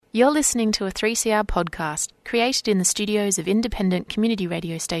You're listening to a 3CR podcast created in the studios of independent community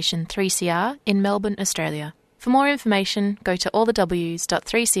radio station 3CR in Melbourne, Australia. For more information, go to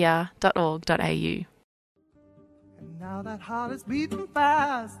allthews.3cr.org.au. And now that heart is beating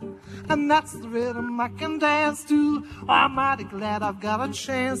fast, and that's the rhythm I can dance to. I'm mighty glad I've got a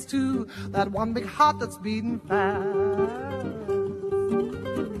chance to. That one big heart that's beating fast.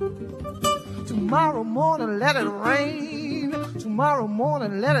 Tomorrow morning let it rain, tomorrow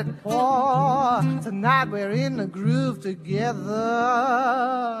morning let it pour. Tonight we're in the groove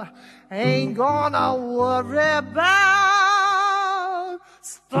together, ain't gonna worry about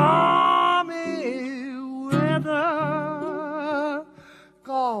stormy weather.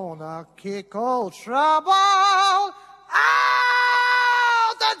 Gonna kick old trouble out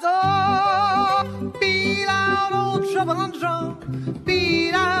the door. Beat out old trouble on the drum,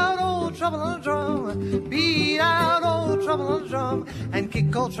 beat out old trouble on the drum, beat out old trouble on the drum, and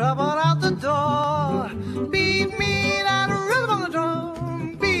kick old trouble out the door. Beat me that rhythm on the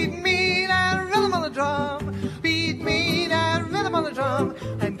drum, beat me that rhythm on the drum, beat me that rhythm on the drum,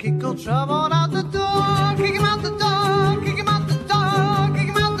 and kick old trouble out the door. Kick him out the door, kick him out the door, kick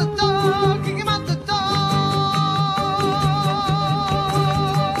him out the door, kick him out the door.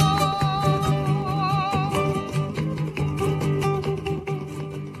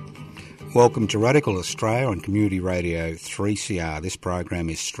 Welcome to Radical Australia on Community Radio 3CR. This program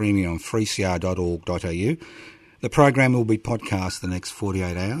is streaming on 3cr.org.au. The program will be podcast the next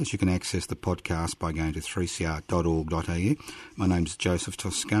 48 hours. You can access the podcast by going to 3cr.org.au. My name's Joseph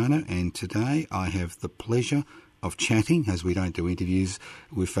Toscano, and today I have the pleasure of chatting, as we don't do interviews,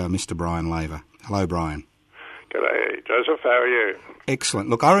 with Mr. Brian Laver. Hello, Brian. G'day, Joseph. How are you? Excellent.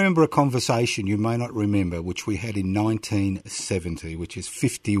 Look, I remember a conversation you may not remember, which we had in 1970, which is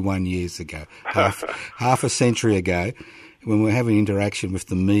 51 years ago, half a century ago, when we were having interaction with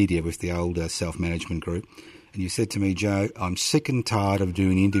the media, with the old self-management group. And you said to me, Joe, I'm sick and tired of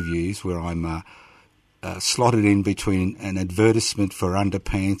doing interviews where I'm slotted in between an advertisement for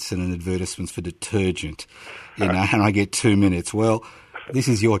underpants and an advertisement for detergent, and I get 2 minutes. Well, this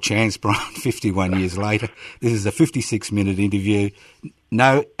is your chance, Brian, 51 years later. This is a 56-minute interview.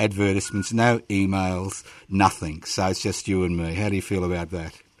 No advertisements, no emails, nothing. So it's just you and me. How do you feel about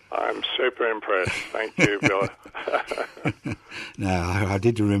that? I'm super impressed. Thank you, Bill. No, I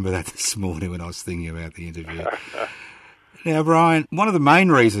did remember that this morning when I was thinking about the interview. Now, Brian, one of the main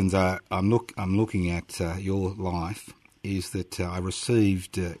reasons I'm looking at your life is that I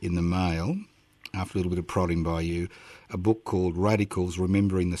received in the mail, after a little bit of prodding by you, a book called Radicals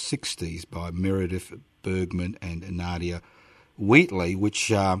Remembering the 60s by Meredith Bergman and Nadia Wheatley, which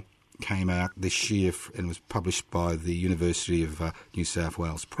came out this year and was published by the University of New South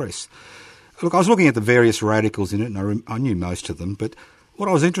Wales Press. Look, I was looking at the various radicals in it, and I knew most of them, but what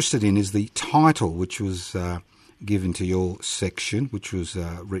I was interested in is the title, which was given to your section, which was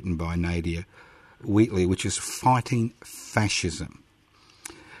written by Nadia Wheatley, which is Fighting Fascism.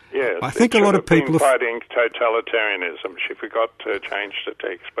 Yes, I think a lot of people are fighting totalitarianism. She forgot to change the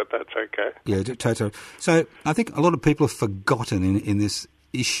text, but that's okay. Yeah, totally. So I think a lot of people have forgotten in this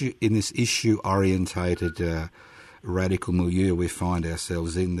issue-orientated radical milieu we find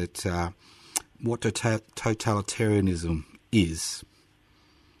ourselves in that what totalitarianism is.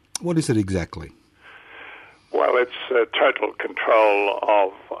 What is it exactly? Well, it's total control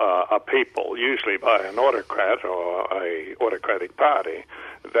of a people, usually by an autocrat or a autocratic party,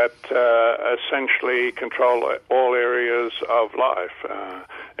 that essentially control all areas of life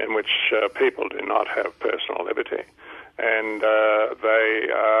in which people do not have personal liberty. And they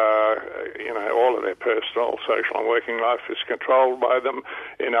all of their personal, social and working life is controlled by them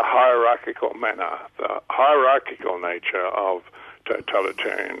in a hierarchical manner. The hierarchical nature of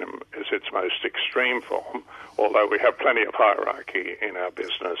totalitarianism is its most extreme form, although we have plenty of hierarchy in our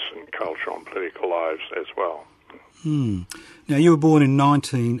business and cultural and political lives as well. Now, you were born in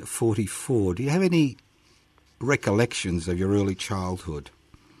 1944. Do you have any recollections of your early childhood?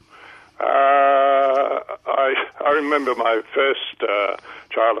 I remember my first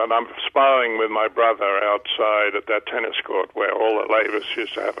childhood. I'm sparring with my brother outside at that tennis court where all the Labours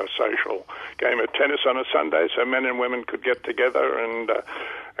used to have a social game of tennis on a Sunday, so men and women could get together and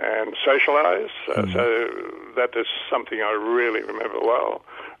socialise. So that is something I really remember well.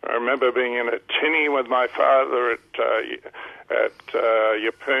 I remember being in a tinny with my father at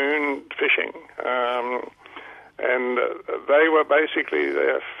Yeppoon fishing. And they were basically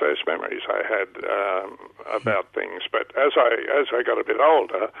the first memories I had about things. But as I got a bit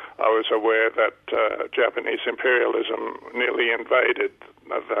older, I was aware that Japanese imperialism nearly invaded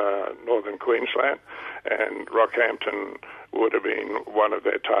northern Queensland, and Rockhampton would have been one of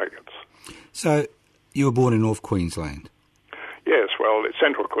their targets. So you were born in North Queensland? Yes, well, it's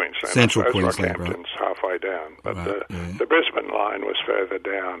central Queensland. Central I suppose Queensland, Rockhampton's halfway down. But right, the Brisbane line was further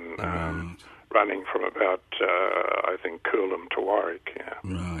down, running from about, I think, Coolum to Warwick, yeah.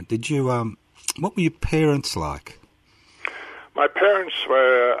 Right. Did you, what were your parents like? My parents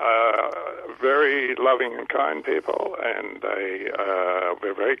were very loving and kind people, and they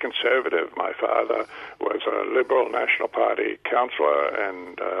were very conservative. My father was a Liberal National Party councillor,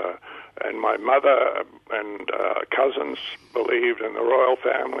 and my mother and cousins believed in the royal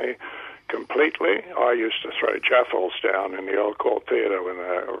family completely. I used to throw jaffles down in the Old Court Theatre when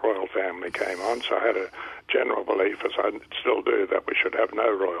the royal family came on, so I had a general belief, as I still do, that we should have no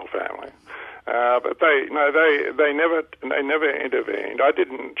royal family. But they never intervened. I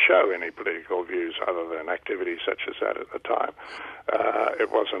didn't show any political views other than activities such as that at the time.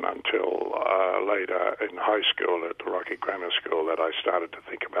 It wasn't until later in high school at the Rocky Grammar School that I started to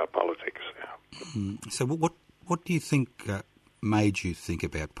think about politics. Yeah. So what do you think made you think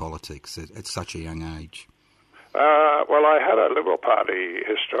about politics at such a young age? Well, I had a Liberal Party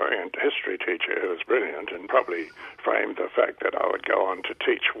history teacher who was brilliant and probably framed the fact that I would go on to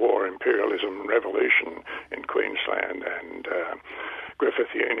teach war, imperialism, revolution in Queensland and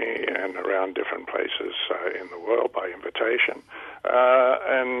Griffith Uni and around different places in the world by invitation.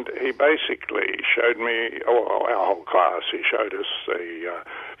 And he basically showed me, our whole class, he showed us the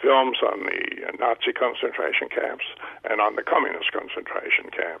films on the Nazi concentration camps and on the communist concentration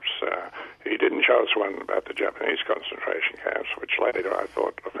camps. He didn't show us one about the Japanese concentration camps, which later I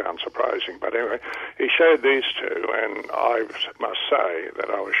found surprising. But anyway, he showed these two, and I must say that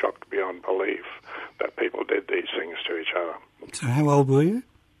I was shocked beyond belief that people did these things to each other. So how old were you?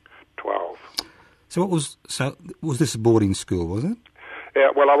 12. So was this a boarding school, was it? Yeah,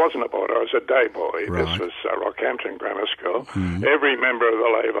 well, I wasn't a boarder. I was a day boy. Right. This was Rockhampton Grammar School. Mm. Every member of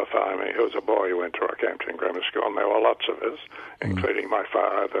the Labor family who was a boy went to Rockhampton Grammar School, and there were lots of us, including my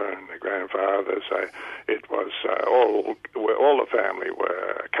father and the grandfathers. It was all the family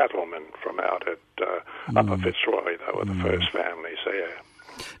were cattlemen from out at Upper Fitzroy. They were the first families there.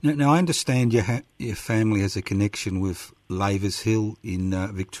 Now I understand your family has a connection with Lavers Hill in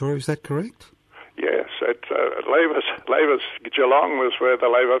Victoria. Is that correct? Yes, Lavers Geelong was where the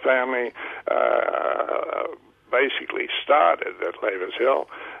Labor family basically started at Lavers Hill,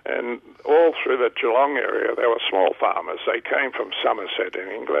 and all through the Geelong area there were small farmers. They came from Somerset in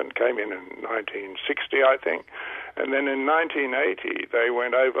England, came in 1960, I think, and then in 1980 they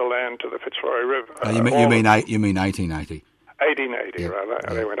went overland to the Fitzroy River. You mean 1880? 1880, rather.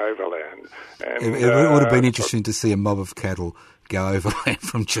 Yeah. They went overland. And, it would have been interesting to see a mob of cattle go overland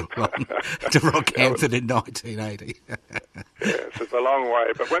from Geelong to Rockhampton in 1980. Yes, it's a long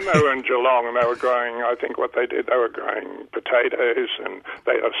way. But when they were in Geelong and they were growing, I think what they did, they were growing potatoes, and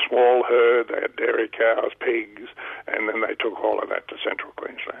they had a small herd, they had dairy cows, pigs, and then they took all of that to central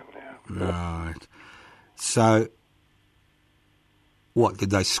Queensland. Yeah. Right. So, what, did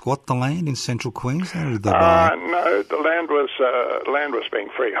they squat the land in central Queensland, or did they buy it? No, the land was being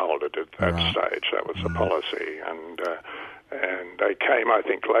freeholded at that stage. That was the policy, and they came, I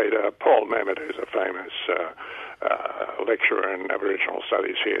think, later. Paul Memmott, who's a famous lecturer in Aboriginal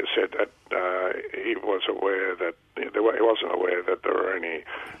studies here, said that he was aware that he wasn't aware that there were any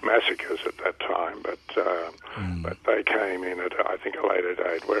massacres at that time, but they came in at, I think, a later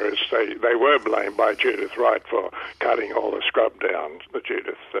date. Whereas they were blamed by Judith Wright for cutting all the scrub down.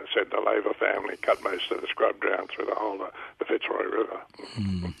 Judith said the Labor family cut most of the scrub down through the whole of the Fitzroy River.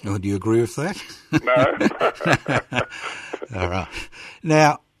 Oh, do you agree with that? No. All right.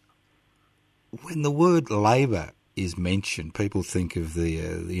 Now, when the word Labor is mentioned, people think of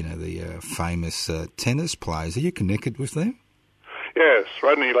the famous tennis players. Are you connected with them? Yes,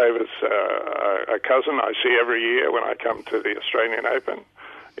 Rodney Laver's a cousin I see every year when I come to the Australian Open.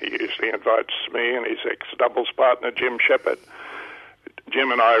 He usually invites me and his ex-doubles partner, Jim Shepherd.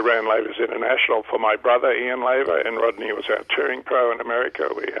 Jim and I ran Lavers International for my brother, Ian Laver, and Rodney was our touring pro in America.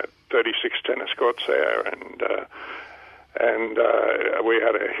 We had 36 tennis courts there, and we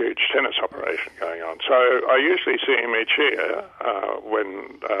had a huge tennis operation going on. So I usually see him each year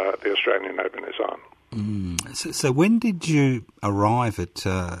when the Australian Open is on. So when did you arrive at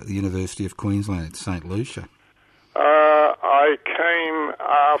the University of Queensland at St. Lucia? I came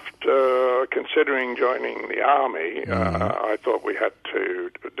after considering joining the army, I thought we had to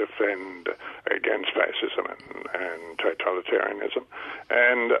defend against fascism and totalitarianism.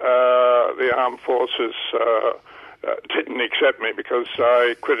 And the armed forces didn't accept me because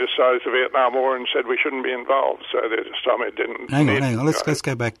I criticised the Vietnam War and said we shouldn't be involved. So they just told me it didn't. Hang on. Let's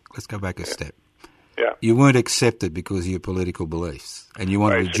go back a step. Yeah. You weren't accepted because of your political beliefs, and you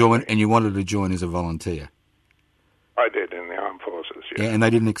wanted to join. And you wanted to join as a volunteer. I did in the armed forces. Yeah, and they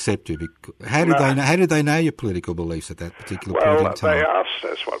didn't accept you. How did they know your political beliefs at that particular point in time? Well, they asked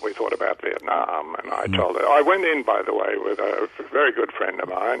us what we thought about Vietnam, and I told them. I went in, by the way, with a very good friend of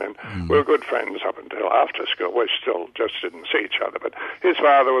mine, and we were good friends up until after school. We still just didn't see each other. But his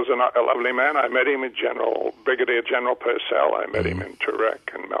father was a lovely man. I met him at Brigadier General Purcell. I met him in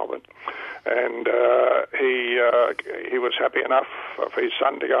Turek in Melbourne. And he was happy enough for his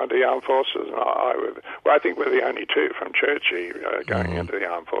son to go into the armed forces. And I think we're the only two from Churchie going into the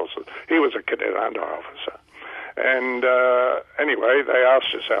armed forces. He was a cadet under officer. And anyway, they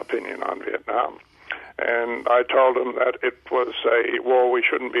asked us our opinion on Vietnam. And I told them that it was a war we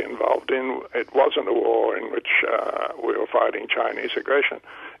shouldn't be involved in. It wasn't a war in which we were fighting Chinese aggression.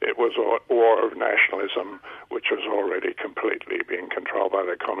 It was a war of nationalism, which was already completely being controlled by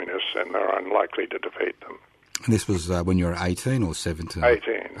the communists, and they're unlikely to defeat them. And this was when you were 18 or 17?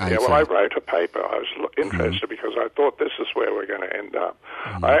 18. Yeah, well, I wrote a paper. I was interested because I thought this is where we're going to end up.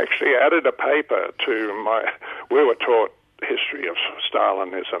 I actually added a paper to we were taught history of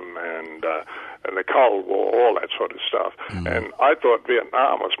Stalinism and the Cold War, all that sort of stuff. And I thought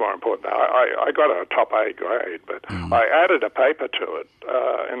Vietnam was more important. I got a top A grade, but I added a paper to it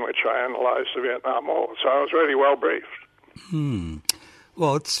in which I analysed the Vietnam War. So I was really well briefed.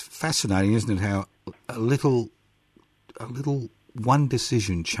 Well, it's fascinating, isn't it, how a little one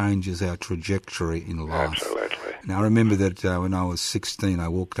decision changes our trajectory in life. Absolutely. Now, I remember that when I was 16, I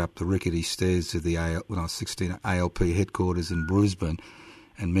walked up the rickety stairs of when I was 16 ALP headquarters in Brisbane,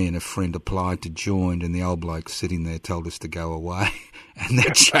 and me and a friend applied to join, and the old bloke sitting there told us to go away. And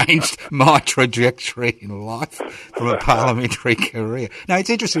that changed my trajectory in life from a parliamentary career. Now, it's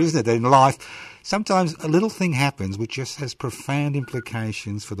interesting, isn't it, that in life, sometimes a little thing happens which just has profound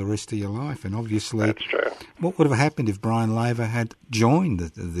implications for the rest of your life. And obviously, that's true. What would have happened if Brian Laver had joined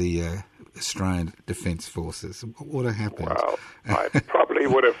the Australian Defence Forces? What would have happened? Well, I probably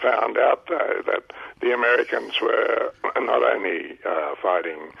would have found out, though, that the Americans were not only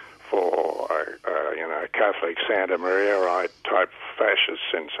fighting for Catholic Santa Maria type fascists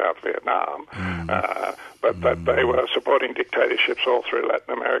in South Vietnam, but that they were supporting dictatorships all through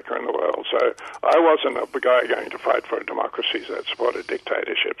Latin America and the world. So I wasn't a guy going to fight for democracies that supported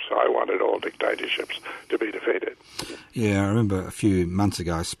dictatorships. I wanted all dictatorships to be defeated. Yeah, I remember a few months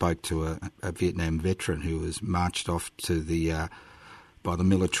ago I spoke to a Vietnam veteran who was marched off to by the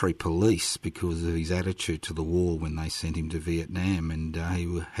military police because of his attitude to the war when they sent him to Vietnam, and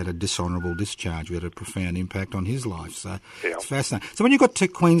he had a dishonourable discharge. We had a profound impact on his life, so It's fascinating. So when you got to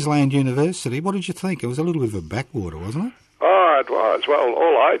Queensland University, what did you think? It was a little bit of a backwater, wasn't it? Oh, it was. Well,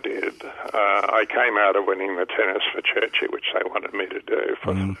 all I did, I came out of winning the tennis for Churchie, which they wanted me to do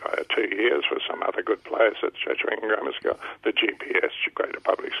for 2 years with some other good players at Churchill Grammar School, the GPS, Greater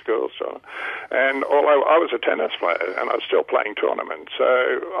Public Schools. And I was a tennis player, and I was still playing tournaments. So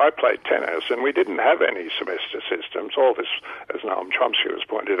I played tennis, and we didn't have any semester systems. All this, as Noam Chomsky was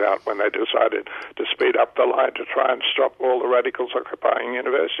pointed out, when they decided to speed up the line to try and stop all the radicals occupying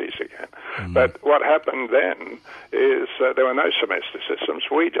universities again. But what happened then is there were no semester systems.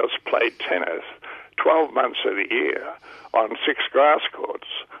 We just played tennis 12 months of the year on 6 grass courts,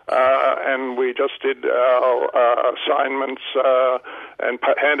 and we just did our assignments and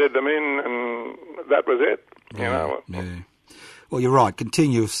handed them in, and that was it. Yeah. Well, you're right.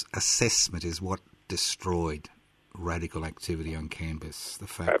 Continuous assessment is what destroyed radical activity on campus. The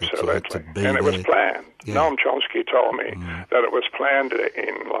fact that you had to be and it was planned. Yeah. Noam Chomsky told me that it was planned.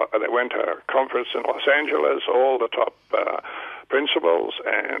 They went to a conference in Los Angeles, all the top principals,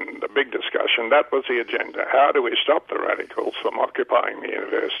 and the big discussion. That was the agenda. How do we stop the radicals from occupying the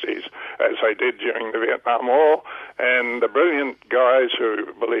universities as they did during the Vietnam War? And the brilliant guys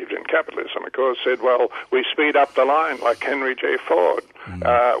who believed in capitalism, of course, said, well, we speed up the line like Henry J. Ford. And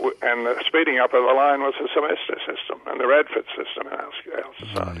the speeding up of the line was the semester system and the Radford system in our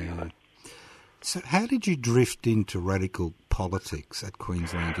society. So how did you drift into radical politics at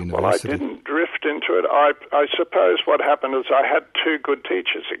Queensland University? Well, I didn't drift into it. I suppose what happened is I had 2 good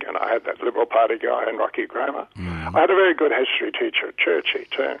teachers again. I had that Liberal Party guy and Rocky Grammar. I had a very good history teacher at Churchie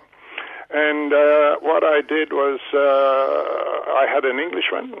too. And what I did was I had an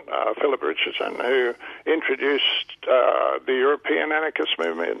Englishman, Philip Richardson, who introduced the European anarchist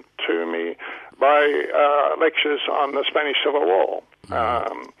movement to me by lectures on the Spanish Civil War.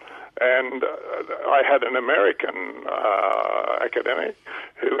 And I had an American academic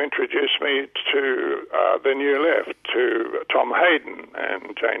who introduced me to the New Left, to Tom Hayden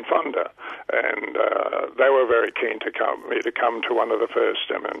and Jane Fonda. And they were very keen to come to one of the first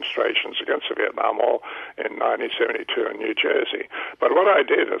demonstrations against the Vietnam War in 1972 in New Jersey. But what I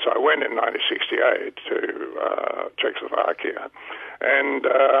did is I went in 1968 to Czechoslovakia, and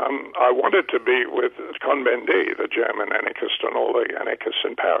I wanted to be with Cohn-Bendit, the German anarchist, and all the anarchists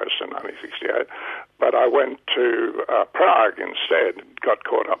in Paris in 1968. But I went to Prague instead, got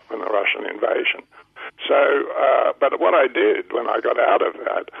caught up in the Russian invasion. So, but what I did when I got out of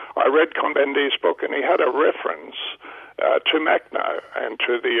that, I read Cohn-Bendit's book, and he had a reference to Makhno and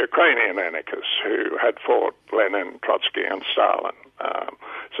to the Ukrainian anarchists who had fought Lenin, Trotsky, and Stalin.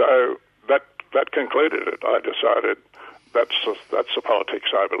 So that concluded it. I decided that's the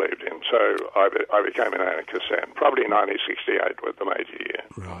politics I believed in. So I became an anarchist then, probably 1968 was the major year.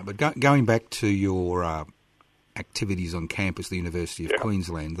 Right, but going back to your activities on campus, the University of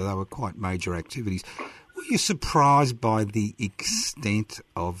Queensland, they were quite major activities. Were you surprised by the extent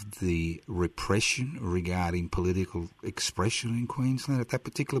of the repression regarding political expression in Queensland at that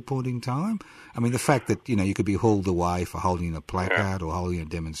particular point in time? I mean, the fact that, you could be hauled away for holding a placard or holding a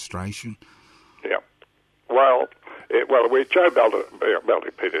demonstration. Yeah. Joe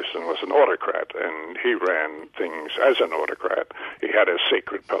Baldy-Peterson was an autocrat, and he ran things as an autocrat. He had a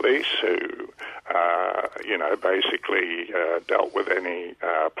secret police who, basically dealt with any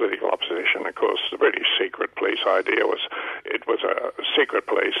political opposition. Of course, the British secret police idea was it was a secret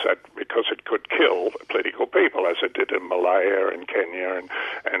police that because it could kill political people, as it did in Malaya and Kenya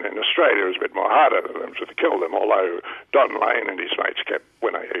and in Australia, it was a bit more harder for them to kill them. Although Don Lane and his mates kept,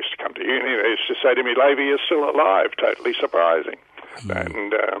 when I used to come to uni, they used to say to me, "Lavey is still alive," totally surprising.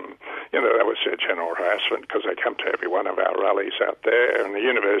 And, that was their general harassment because they come to every one of our rallies out there, and the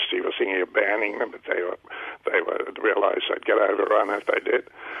university was thinking of banning them, but they realised they'd get overrun if they did.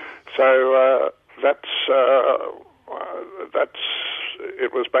 So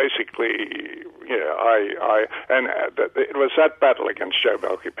it was basically, it was that battle against Joe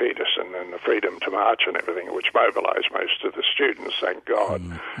Baldy-Peterson and the freedom to march and everything which mobilised most of the students, thank God,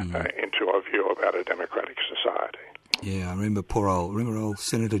 into a view about a democratic society. Yeah, I remember old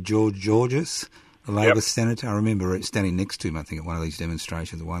Senator George Georges, the Labor senator. I remember standing next to him, I think, at one of these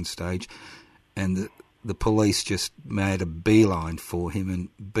demonstrations at one stage, and the police just made a beeline for him and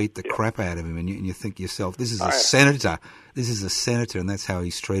beat the crap out of him. And you think to yourself, this is a senator. This is a senator, and that's how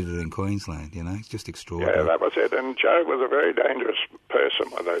he's treated in Queensland. It's just extraordinary. Yeah, that was it. And Joe was a very dangerous person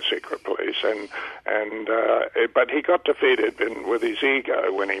with those secret police, but he got defeated with his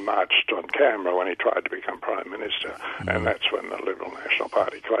ego when he marched on camera when he tried to become Prime Minister, and that's when the Liberal National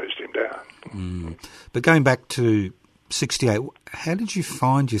Party closed him down. But going back to 68, how did you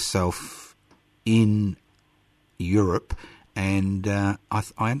find yourself in Europe? And I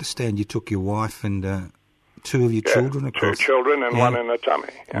understand you took your wife and two of your children across. 2 children and one in the tummy.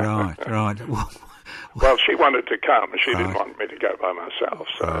 Yeah. Right. Well, she wanted to come. She didn't want me to go by myself.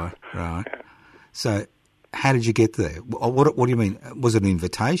 So, right. Yeah. So how did you get there? What do you mean? Was it an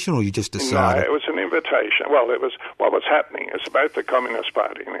invitation or you just decided? No, it was an invitation. Well, it was what was happening is both the Communist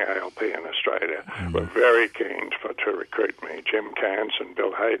Party and the ALP in Australia were very keen to recruit me. Jim Cairns and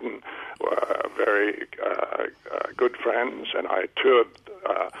Bill Hayden were very good friends, and I toured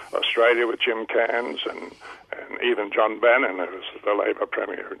Australia with Jim Cairns and even John Bannon, who was the Labor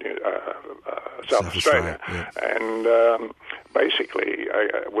Premier of South Australia. And basically,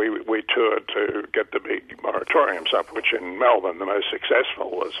 we toured to get the big moratoriums up, which in Melbourne, the most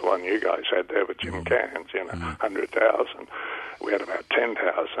successful was the one you guys had there with Jim Cairns, 100,000. We had about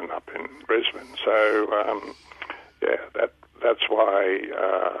 10,000 up in Brisbane. So, that's why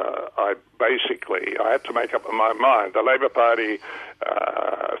I had to make up my mind. The Labor Party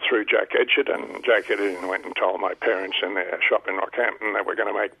through Jack Edgerton. Jack Edgerton went and told my parents in their shop in Rockhampton that we're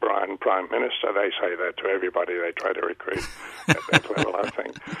going to make Brian Prime Minister. They say that to everybody they try to recruit at that level, I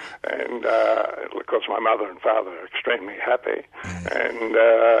think. And of course, my mother and father are extremely happy. And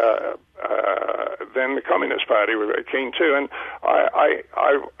then the Communist Party were very keen too. And I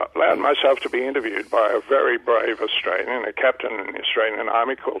allowed myself to be interviewed by a very brave Australian, a captain in the Australian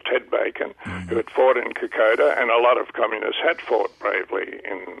Army called Ted Bacon, who had fought in Kokoda, and a lot of communists had fought bravely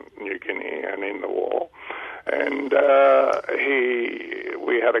in New Guinea and in the war. And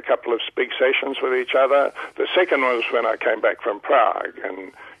we had a couple of big sessions with each other. The second was when I came back from Prague,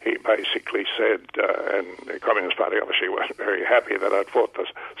 and he basically said, and the Communist Party obviously wasn't very happy that I'd fought the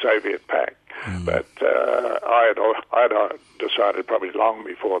Soviet Pact, but I had decided probably long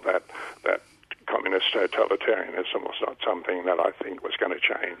before that communist totalitarianism was not something that I think was going to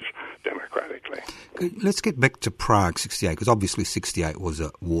change democratically. Let's get back to Prague 68, because obviously 68 was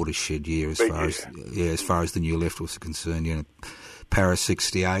a watershed year as far as the New Left was concerned. You know, Paris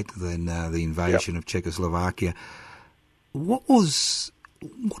 68, then the invasion of Czechoslovakia. What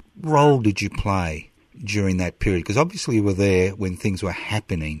role did you play during that period? Because obviously you were there when things were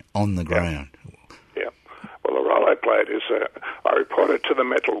happening on the ground. Well, the role I played is I reported to the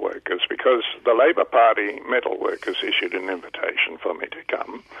metal workers, because the Labour Party metal workers issued an invitation for me to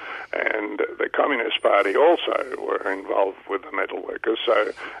come, and the Communist Party also were involved with the metal workers,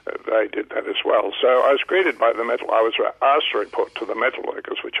 so they did that as well. So I was greeted by the metal. I was asked to report to the metal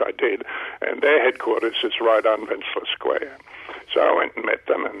workers, which I did, and their headquarters is right on Wenceslas Square. So I went and met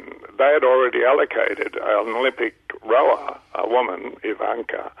them, and they had already allocated an Olympic rower, a woman,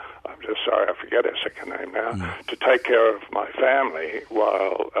 Ivanka, I'm just sorry, I forget her second name now, to take care of my family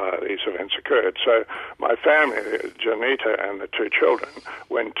while these events occurred. So my family, Janita and the two children,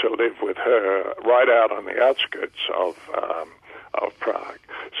 went to live with her right out on the outskirts of Prague.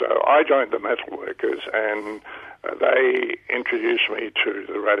 So I joined the metal workers, and they introduced me to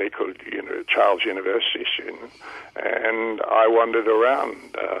the radical Charles University students, and I wandered around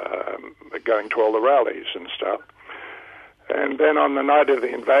going to all the rallies and stuff. And then on the night of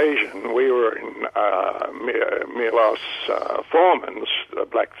the invasion, we were in Milos Forman's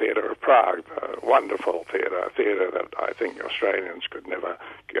Black Theatre of Prague, a wonderful theatre, a theatre that I think Australians could never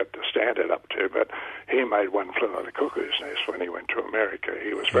get the standard up to, but he made one flew over the cuckoo's nest when he went to America.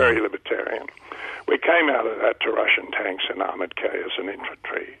 He was very libertarian. We came out of that to Russian tanks and armoured carriers and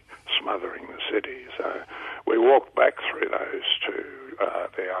infantry smothering the city. So we walked back through those to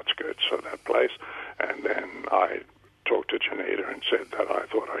the outskirts of that place, and then I talked to Janita and said that I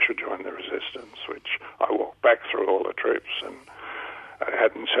thought I should join the resistance, which I walked back through all the troops, and I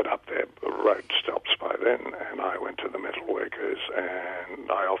hadn't set up their road stops by then, and I went to the metal workers and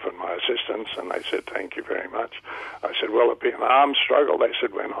I offered my assistance, and they said, thank you very much. I said, will it be an armed struggle? They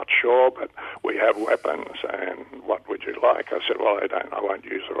said, we're not sure, but we have weapons, and what would you like? I said, well, I won't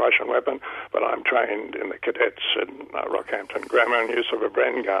use a Russian weapon, but I'm trained in the cadets in Rockhampton Grammar in use of a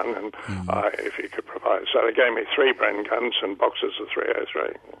Bren gun, and if you could provide. So they gave me 3 Bren guns and boxes of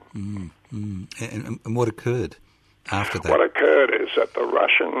 .303. And what occurred after that? What occurred is that the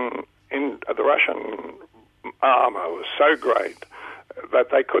Russian armour was so great that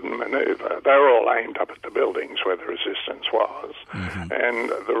they couldn't manoeuvre. They were all aimed up at the buildings where the resistance was, and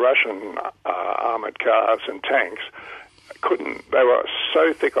the Russian armoured cars and tanks couldn't. They were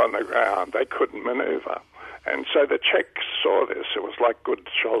so thick on the ground they couldn't manoeuvre, and so the Czechs saw this. It was like good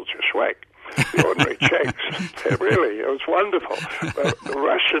soldier schwack. The ordinary Czechs, really, it was wonderful. But the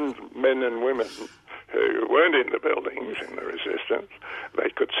Russian men and women who weren't in the buildings in the resistance, they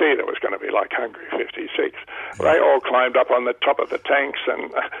could see it was going to be like Hungary 56. They all climbed up on the top of the tanks,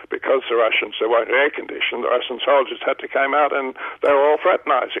 and because the Russians, they weren't air conditioned, the Russian soldiers had to come out, and they were all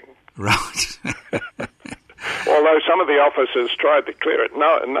fraternizing. Right. Although some of the officers tried to clear it,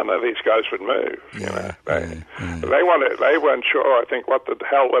 none of these guys would move. They weren't sure, I think, what the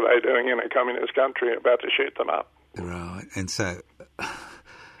hell were they doing in a communist country about to shoot them up. Right, and so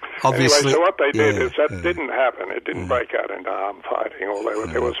obviously, anyway, so what they did is that didn't happen. It didn't break out into armed fighting, although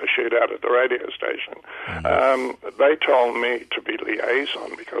there was a shootout at the radio station. They told me to be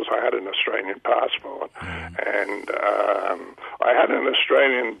liaison because I had an Australian passport, and I had an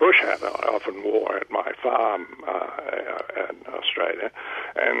Australian bush hat I often wore at my farm in Australia,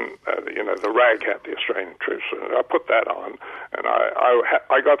 and the rag hat the Australian troops. I put that on, and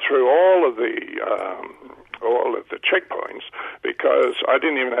I got through all of the checkpoints because I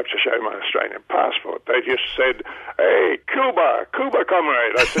didn't even have to show my Australian passport. They just said, hey, Cuba,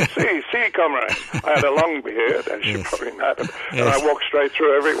 comrade. I said, see, comrade. I had a long beard, as you probably know, and I walked straight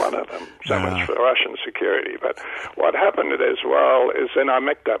through every one of them. So much for Russian security. But what happened as well is then I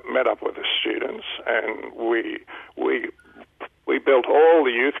met up with the students, and we built all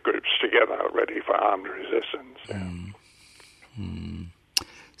the youth groups together ready for armed resistance.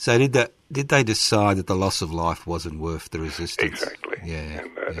 So did they decide that the loss of life wasn't worth the resistance? Exactly. Yeah.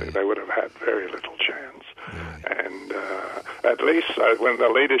 And they would have had very little chance. Yeah. And at least when the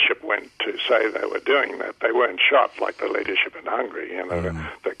leadership went to say they were doing that, they weren't shot like the leadership in Hungary.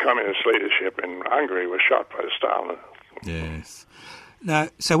 The communist leadership in Hungary was shot by Stalin. Yes. Now,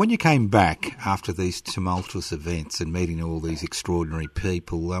 so when you came back after these tumultuous events and meeting all these extraordinary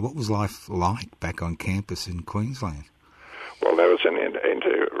people, what was life like back on campus in Queensland? Well, there was another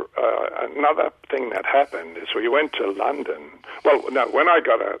thing that happened is we went to London. Well, no,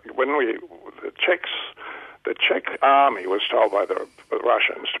 the Czech army was told by the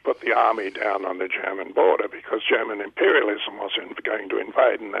Russians to put the army down on the German border because German imperialism was going to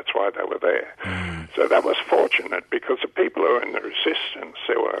invade, and that's why they were there. So that was fortunate because the people who were in the resistance,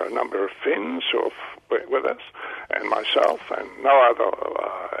 there were a number of Finns who were with us, and myself, and no other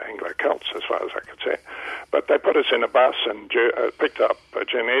Anglo-Celts as far as I could see. But they put us in a bus and picked up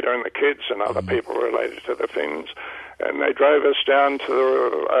Janita and the kids and other people related to the Finns, and they drove us down to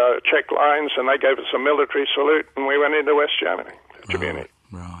the Czech lines, and they gave us a military salute, and we went into West Germany to Munich.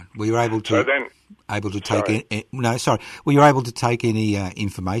 Right. Were you able to Sorry. Were you able to take any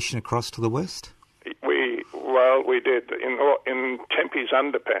information across to the West? We did in Tempe's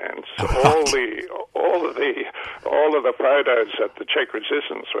underpants. Right. All of the photos that the Czech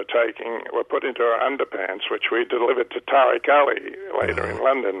resistance were taking were put into our underpants, which we delivered to Tariq Ali later in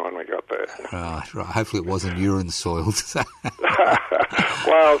London when we got there. Right. Hopefully it wasn't urine soiled.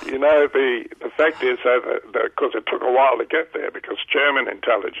 Well, the fact is that because it took a while to get there, because German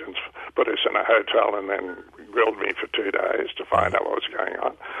intelligence put us in a hotel and then grilled me for 2 days to find out what was going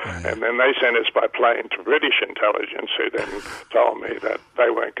on. And then they sent us by plane to British intelligence, who then told me that they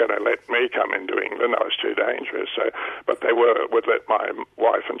weren't going to let me come into England. I was too dangerous. But they would let my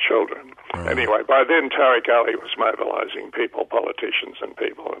wife and children. Right. Anyway, by then Tariq Ali was mobilising people, politicians and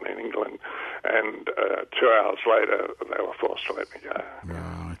people in England. And 2 hours later, they were forced to let me go.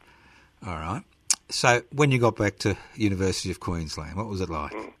 Right. All right. So when you got back to University of Queensland, what was it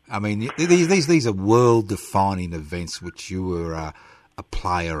like? I mean, these are world-defining events which you were a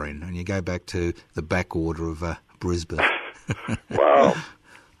player in, and you go back to the backwater of Brisbane. Well,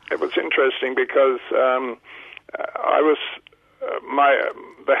 it was interesting because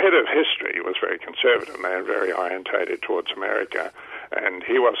the head of history was very conservative man, very orientated towards America, and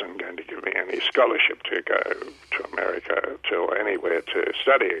he wasn't going to give me any scholarship to go to America to anywhere to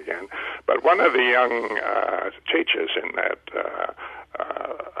study again. But one of the young teachers in that,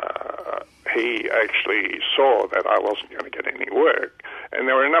 he actually saw that I wasn't going to get any work. And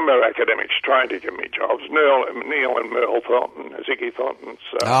there were a number of academics trying to give me jobs. Neil and Merle Thornton, Ziggy Thornton's.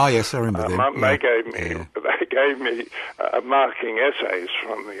 Yes, I remember them. They gave me marking essays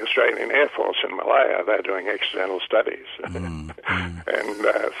from the Australian Air Force in Malaya. They're doing external studies, and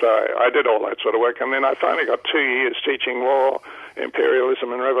so I did all that sort of work. And then I finally got 2 years teaching war,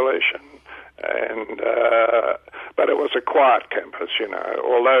 imperialism, and revolution. And but it was a quiet campus,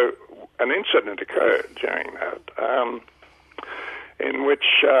 although an incident occurred during that. In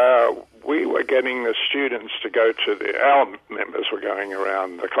which we were getting the students to go to our members were going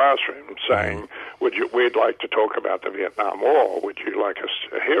around the classroom saying, we'd like to talk about the Vietnam War, would you like us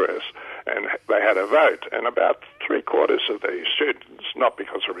to hear us? And they had a vote, and about 3/4 of the students, not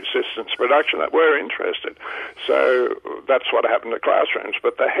because of resistance production, that were interested. So that's what happened to classrooms.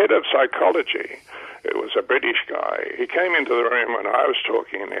 But the head of psychology, it was a British guy, he came into the room when I was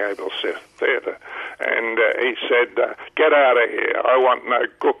talking in the Abel Theatre, and he said, get out of here, I want no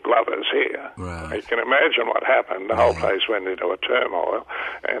cook lovers here. Right. You can imagine what happened. The whole place went into a turmoil,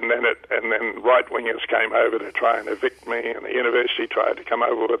 and then right-wingers came over to try and evict me, and the university tried to come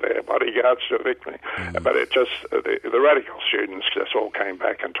over with their bodyguards to evict me. But it just, the radical students just all came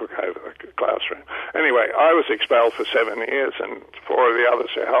back and took over the classroom. Anyway, I was expelled for 7 years, and 4 of the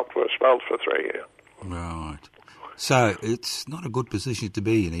others who helped were expelled for 3 years. Right. So it's not a good position to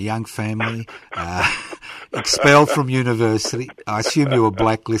be in. A young family, expelled from university. I assume you were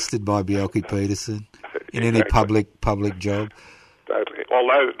blacklisted by Bjelke-Petersen in any public job. Totally.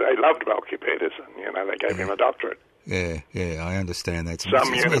 Although they loved Bjelke-Petersen, they gave him a doctorate. Yeah, I understand that.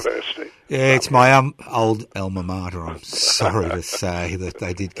 Some university. It's my old alma mater. I'm sorry to say that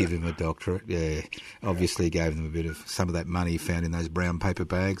they did give him a doctorate. Yeah, obviously gave them a bit of some of that money he found in those brown paper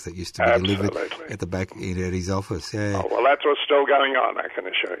bags that used to be delivered at the back at his office. Yeah. Oh, well, that's what's still going on, I can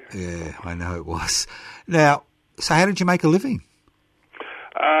assure you. Yeah, I know it was. Now, so how did you make a living?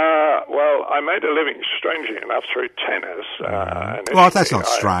 Well, I made a living, strangely enough, through tennis. Well, that's not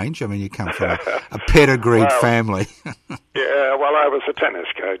strange. I mean, you come from a pedigreed family. Yeah, well, I was a tennis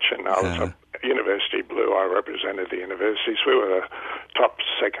coach, and I was a University Blue. I represented the universities. We were the top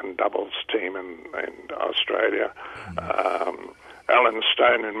second doubles team in Australia. Alan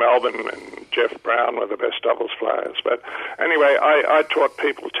Stone in Melbourne and Jeff Brown were the best doubles players. But anyway, I taught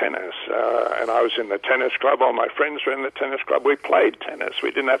people tennis, and I was in the tennis club. All my friends were in the tennis club. We played tennis.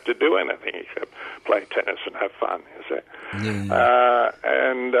 We didn't have to do anything except play tennis and have fun, you see. Yeah.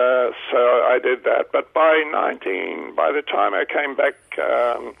 So I did that. But by the time I came back,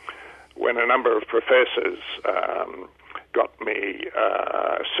 when a number of professors got me,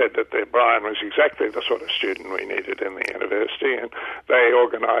 said that Brian was exactly the sort of student we needed in the university, and they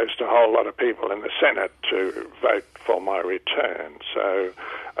organised a whole lot of people in the Senate to vote for my return. So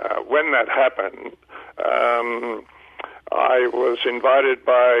when that happened, I was invited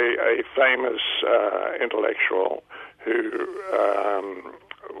by a famous intellectual who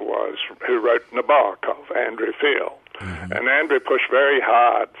wrote Nabokov, Andrew Field. Mm-hmm. And Andrew pushed very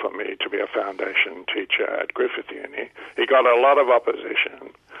hard for me to be a foundation teacher at Griffith Uni. He got a lot of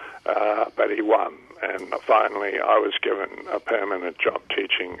opposition, but he won. And finally, I was given a permanent job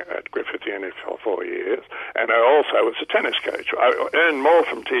teaching at Griffith Uni for 4 years. And I also was a tennis coach. I earned more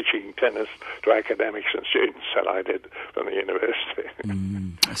from teaching tennis to academics and students than I did from the university.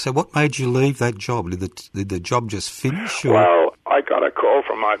 So what made you leave that job? Did the job just finish? Or? Well, I got a call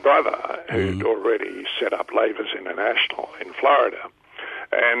from my brother who'd already set up Lavers International in Florida.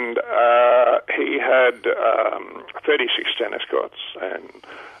 And he had 36 tennis courts, and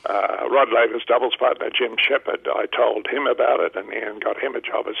Rod Laver's doubles partner, Jim Shepherd, I told him about it, and Ian got him a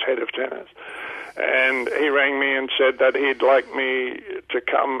job as head of tennis. And he rang me and said that he'd like me to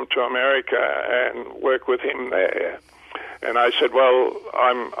come to America and work with him there. And I said, well,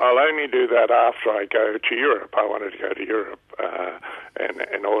 I'll only do that after I go to Europe. I wanted to go to Europe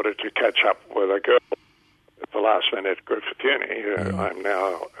in order to catch up with a girl at the last minute at Griffith Uni, who I'm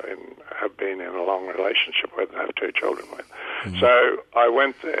now have been in a long relationship with and have 2 children with. So I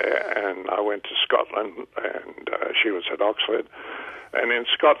went there, and I went to Scotland, and she was at Oxford. And in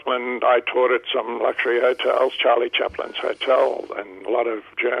Scotland, I taught at some luxury hotels, Charlie Chaplin's Hotel, and a lot of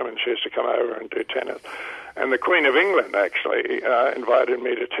Germans used to come over and do tennis. And the Queen of England actually invited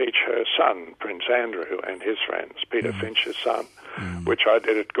me to teach her son, Prince Andrew, and his friends, Peter Finch's son, which I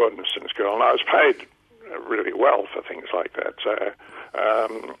did at Gordonstoun School. And I was paid really well for things like that. So,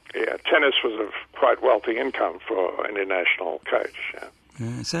 tennis was a quite wealthy income for an international coach.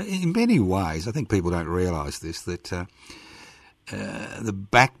 Yeah. So in many ways, I think people don't realise this, that the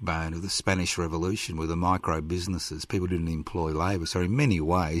backbone of the Spanish Revolution were the micro-businesses. People didn't employ labour. So in many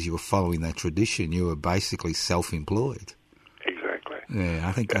ways, you were following that tradition. You were basically self-employed. Exactly. Yeah,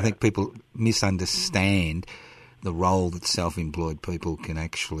 I think people misunderstand the role that self-employed people can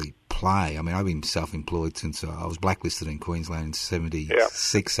actually play. I mean, I've been self-employed since I was blacklisted in Queensland in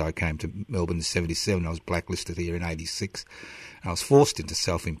 76. So I came to Melbourne in 77. I was blacklisted here in 86. I was forced into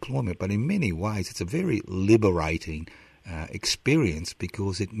self-employment. But in many ways, it's a very liberating experience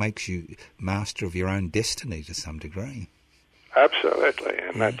because it makes you master of your own destiny to some degree. Absolutely,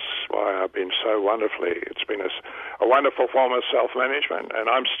 and that's why I've been so wonderfully. It's been a wonderful form of self-management, and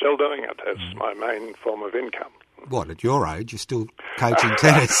I'm still doing it. It's my main form of income. What, at your age, you're still coaching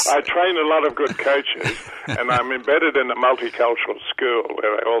tennis? I train a lot of good coaches, and I'm embedded in a multicultural school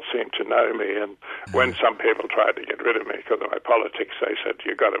where they all seem to know me, and when some people tried to get rid of me because of my politics, they said,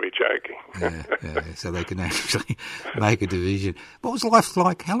 you've got to be joking. So they can actually make a division. What was life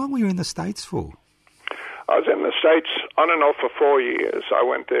like? How long were you in the States for? I was in the States on and off for 4 years. I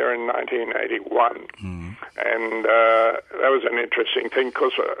went there in 1981, and that was an interesting thing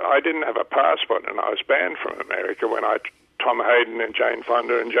because I didn't have a passport and I was banned from America when Tom Hayden and Jane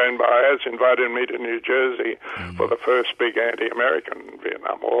Fonda and Joan Baez invited me to New Jersey for the first big anti-American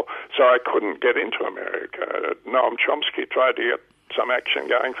Vietnam War, so I couldn't get into America. Noam Chomsky tried to get some action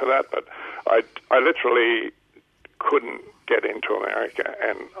going for that, but I literally couldn't get into America,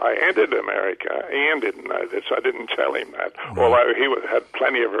 and I entered America. Ian didn't know this. I didn't tell him that, although he had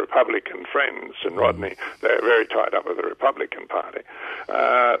plenty of Republican friends, and Rodney, they were very tied up with the Republican Party,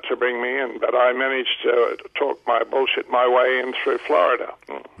 to bring me in. But I managed to talk my bullshit my way in through Florida.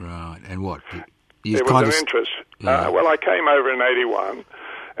 Right, and what? There was an interest. Well, I came over in 81,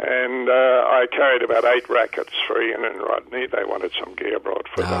 and I carried about 8 rackets for Ian and Rodney. They wanted some gear brought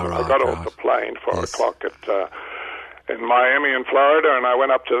for them. I got off the plane 4 o'clock in Miami in Florida, and I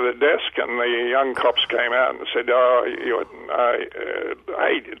went up to the desk, and the young cops came out and said,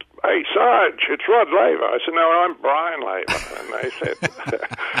 hey, Sarge, it's Rod Laver. I said, no, I'm Brian Laver.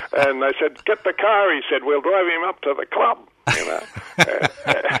 And they said, get the car. He said, we'll drive him up to the club. You know,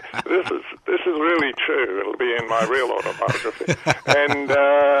 this is really true. It'll be in my real autobiography. And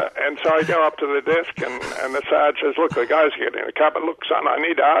so I go up to the desk, and the sergeant says, look, the guy's getting a cup, and look, son, I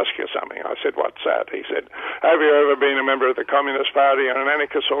need to ask you something. I said, what's that? He said, have you ever been a member of the Communist Party or an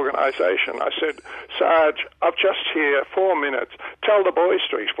anarchist organisation? I said, Sarge, I've just here 4 minutes. Tell the boys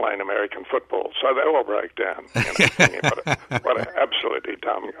to explain American football. So they all broke down. What an absolutely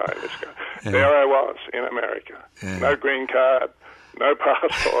dumb guy this guy. Yeah. There I was in America. Yeah. No green card, no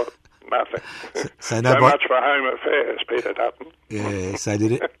passport, nothing. So much for home affairs, Peter Dutton. Yeah, so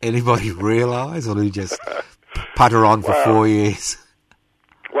did anybody realise, or did he just putter on for 4 years?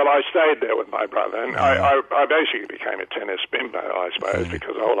 Well, I stayed there with my brother, and I basically became a tennis bimbo, I suppose,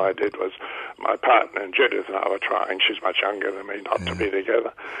 because all I did was, my partner, Judith, and I were trying, she's much younger than me, not to be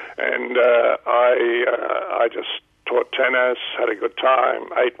together, and I just taught tennis, had a good time,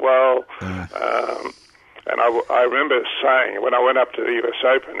 ate well, and I remember saying, when I went up to the US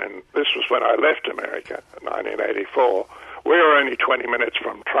Open, and this was when I left America in 1984, we were only 20 minutes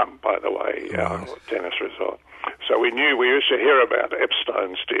from Trump, by the way, our tennis resort. So we used to hear about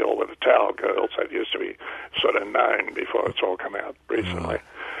Epstein's deal with the Towel Girls. That used to be sort of known before it's all come out recently.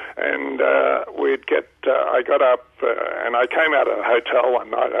 And I got up and I came out of the hotel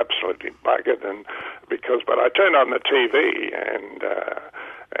one night absolutely buggered, but I turned on the TV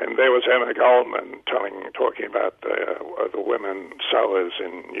and there was Emma Goldman talking about the women sewers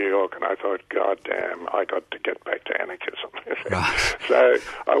in New York, and I thought, God damn, I got to get back to anarchism. So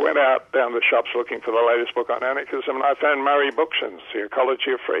I went out down the shops looking for the latest book on anarchism, and I found Murray Bookchin's The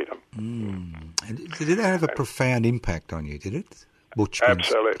Ecology of Freedom. And did that have a profound impact on you, did it? Bookchin's?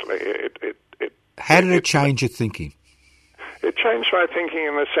 Absolutely. How did it change your thinking? It changed my thinking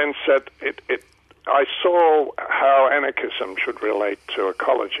in the sense that I saw how anarchism should relate to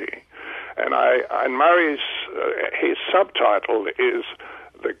ecology, and Murray's his subtitle is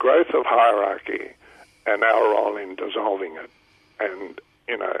 "The Growth of Hierarchy and Our Role in Dissolving It." And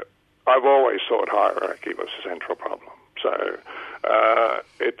I've always thought hierarchy was a central problem. So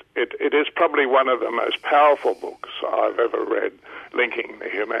it is probably one of the most powerful books I've ever read, linking the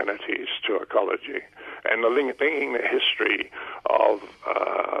humanities to ecology and linking the history of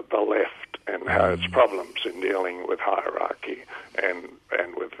the left and how its problems in dealing with hierarchy and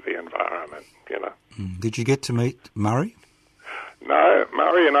with the environment, Did you get to meet Murray? No,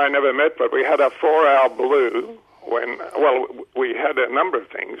 Murray and I never met, but we had a 4-hour blue we had a number of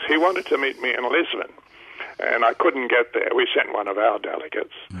things. He wanted to meet me in Lisbon, and I couldn't get there. We sent one of our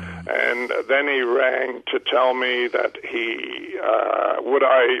delegates. And then he rang to tell me that would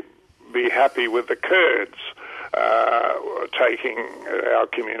I be happy with the Kurds taking our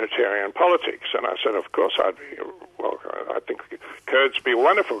communitarian politics. And I said, of course I'd be welcome. I think Kurds would be a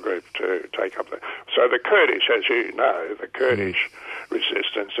wonderful group to take up. So the Kurdish, as you know, the Kurdish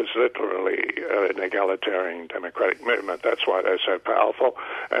resistance is literally an egalitarian democratic movement. That's why they're so powerful.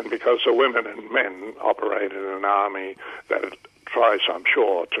 And because the women and men operate in an army that tries, I'm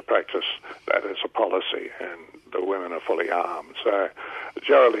sure, to practice that as a policy, and the women are fully armed. So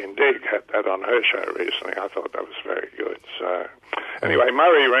Geraldine Digg had that on her show recently. I thought that was very good. So anyway,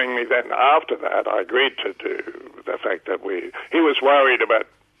 Murray rang me then after that. I agreed to do the fact that he was worried about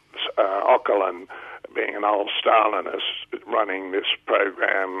Öcalan being an old Stalinist running this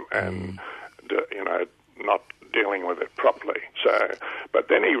program and, not dealing with it properly. So, but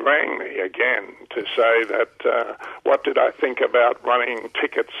then he rang me again to say that what did I think about running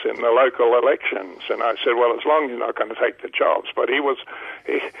tickets in the local elections? And I said, well, as long as you're not going to take the jobs. But he was.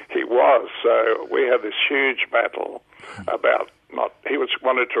 So we had this huge battle about he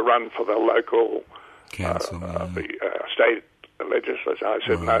wanted to run for the local council, the state legislature. I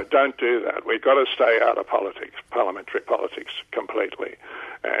said, no, don't do that. We've got to stay out of politics, parliamentary politics, completely.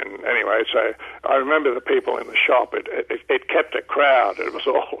 And anyway, so I remember the people in the shop. It kept a crowd. It was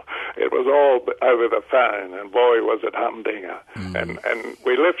all over the phone, and boy, was it humdinger. And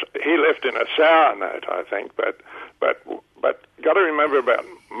he left in a sour note, I think. But got to remember about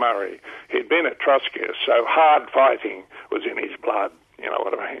Murray. He'd been a Trotskyist, so hard fighting was in his blood. You know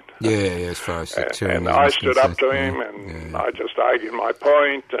what I mean? Yeah, as far as and I stood up to him, and I just argued my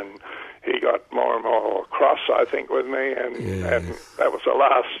point, and he got more and more cross, I think, with me, and that was the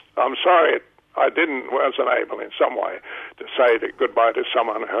last. I'm sorry I wasn't able in some way to say goodbye to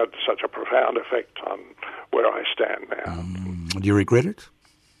someone who had such a profound effect on where I stand now. Do you regret it?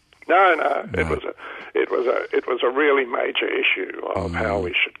 No. It was a really major issue of how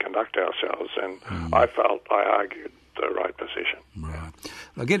we should conduct ourselves, and I felt I argued the right position. Right.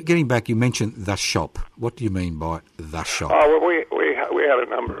 Now, getting back, you mentioned the shop. What do you mean by the shop? Oh, well, we had a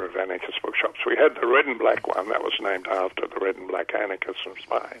number of anarchist bookshops. We had the Red and Black one that was named after the Red and Black anarchists from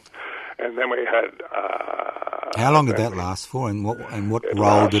Spain. And then we had... How long did that last for, and what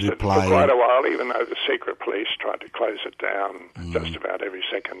role did it play? For quite a while, even though the secret police tried to close it down just about every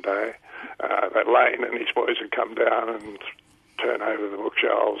second day. That Lane and his boys would come down and turn over the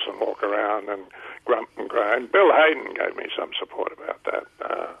bookshelves and walk around and grump and groan. Bill Hayden gave me some support about that.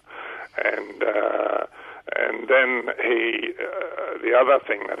 And then the other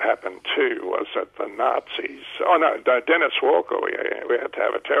thing that happened too was that the Nazis... Dennis Walker, we had to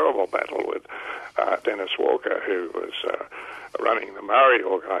have a terrible battle with Dennis Walker, who was running the Murray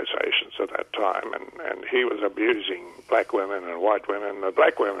organisations at that time, and he was abusing black women and white women. The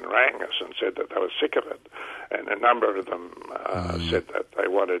black women rang us and said that they were sick of it, and a number of them said that they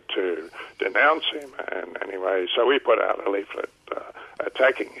wanted to denounce him. And anyway, so we put out a leaflet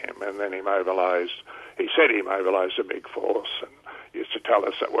attacking him, and then he mobilised... He said he mobilised a big force and used to tell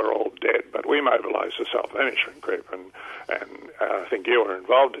us that we're all dead, but we mobilised a self-management group, and I think you were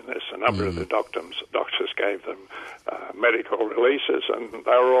involved in this. A number of the doctors gave them medical releases, and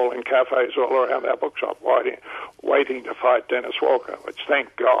they were all in cafes all around our bookshop waiting to fight Dennis Walker, which,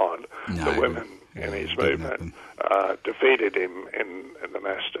 thank God, the women in his movement defeated him in the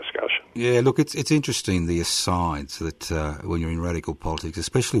mass discussion. Yeah, look, it's interesting, the asides that when you're in radical politics,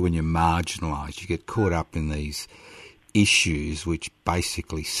 especially when you're marginalised, you get caught up in these issues which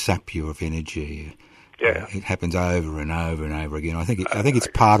basically sap you of energy. Yeah. It happens over and over and over again. I think it's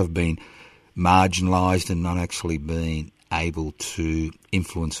part of being marginalised and not actually being able to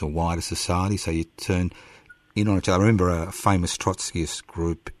influence a wider society, so you turn in on each other. I remember a famous Trotskyist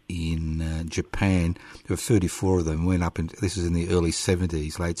group in Japan. There were 34 of them. This was in the early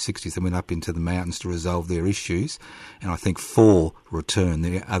 70s, late 60s. They went up into the mountains to resolve their issues, and I think 4 returned.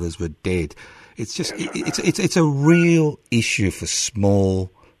 The others were dead. It's just it's a real issue for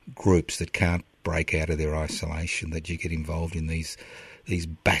small groups that can't break out of their isolation, that you get involved in these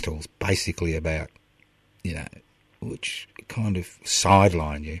battles, basically about, which kind of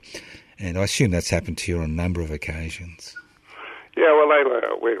sideline you. And I assume that's happened to you on a number of occasions. Yeah, well,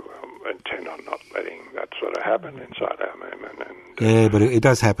 we intend on not letting that sort of happen inside our movement. Yeah, but it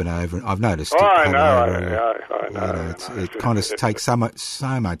does happen over. I've noticed. I know. It kind of takes so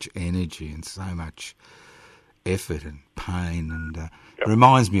much energy and so much effort and pain, and it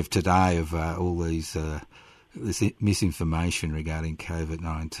reminds me of today of all these this misinformation regarding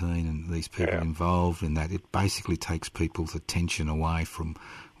COVID-19 and these people involved in that. It basically takes people's attention away from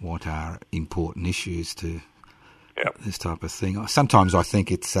what are important issues to this type of thing. Sometimes I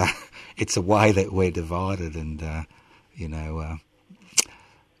think it's a way that we're divided, and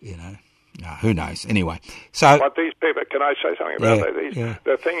who knows? Anyway, so but these people. Can I say something about that?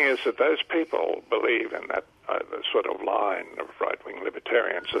 The thing is that those people believe in that sort of line of right-wing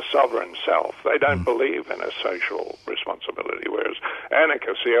libertarians, the sovereign self. They don't believe in a social responsibility, whereas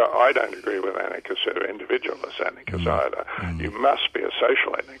anarchists, I don't agree with anarchists who are individualist anarchists either. You must be a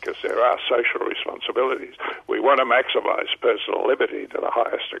social anarchist. There are social responsibilities. We want to maximise personal liberty to the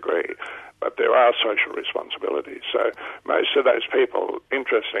highest degree, but there are social responsibilities. So most of those people,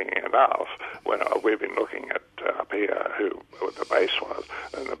 interestingly enough, when we've been looking at up here who the base was,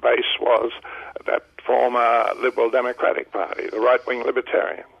 and the base was that former Liberal Democratic Party, the right-wing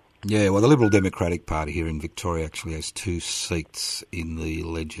libertarian. Yeah, well, the Liberal Democratic Party here in Victoria actually has 2 seats in the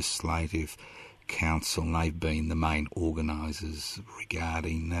Legislative Council, and they've been the main organisers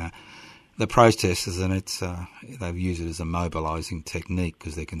regarding the protesters, and they've used it as a mobilising technique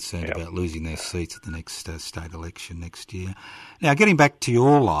because they're concerned about losing their seats at the next state election next year. Now, getting back to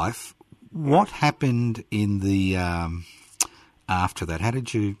your life, what happened in the after that? How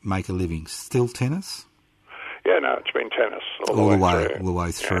did you make a living? Still tennis? Yeah, no, it's been tennis all the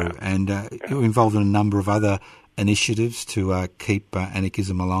way through. Yeah. And you're involved in a number of other initiatives to keep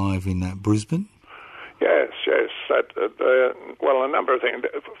anarchism alive in Brisbane? Yes. A number of things.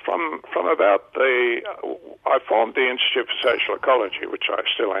 From about I formed the Institute for Social Ecology, which I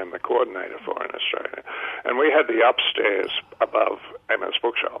still am the coordinator for in Australia, and we had the upstairs above Emma's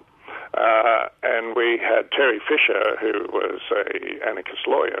bookshop. And we had Terry Fisher, who was an anarchist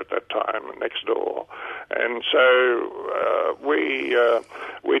lawyer at that time, next door. And so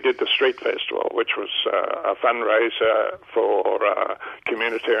we did the Street Festival, which was a fundraiser for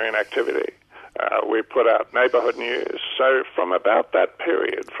communitarian activity. We put out neighbourhood news. So from about that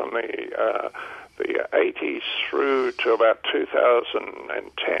period, from the 80s through to about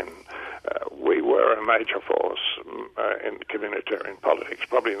 2010, we were a major force in communitarian politics,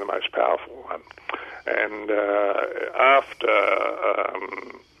 probably the most powerful one. And after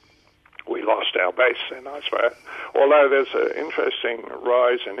we we lost our base then, I suppose. Although there's an interesting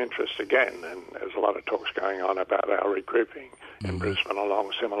rise in interest again, and there's a lot of talks going on about our regrouping in Brisbane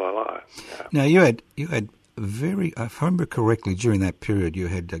along similar lines. Yeah. Now, you had very, if I remember correctly, during that period, you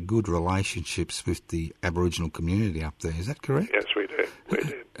had good relationships with the Aboriginal community up there. Is that correct? Yes, we did.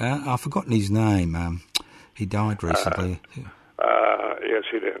 I've forgotten his name. He died recently. Yes,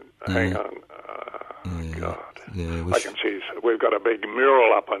 he did. Hang on. God. Yeah, I can see we've got a big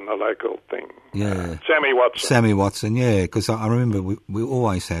mural up on the local thing. Yeah. Sammy Watson. Sammy Watson, yeah, because I remember we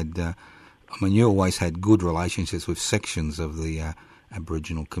always had, you always had good relationships with sections of the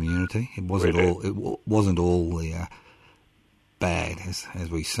Aboriginal community. It wasn't all the bad, as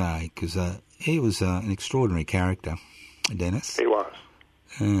we say, because he was an extraordinary character, Dennis. He was.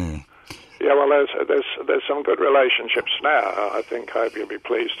 Yeah. Yeah, well, there's some good relationships now. I hope you'll be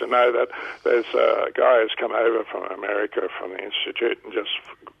pleased to know that there's a guy who's come over from America from the Institute and just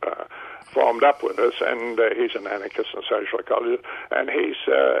formed up with us, and he's an anarchist and social ecologist, and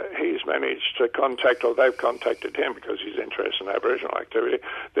he's managed to contact, or they've contacted him because he's interested in Aboriginal activity.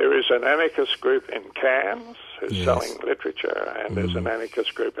 There is an anarchist group in Cairns who's selling literature, and there's an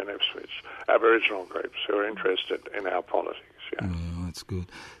anarchist group in Ipswich, Aboriginal groups who are interested in our politics. Yeah. Oh, that's good.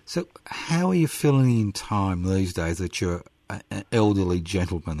 So how are you feeling in time these days that you're an elderly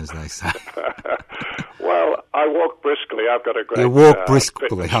gentleman, as they say? Well, I walk briskly. I've got a great... You walk briskly,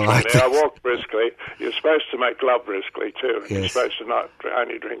 I like that. I walk briskly. You're supposed to make love briskly too. And You're supposed to not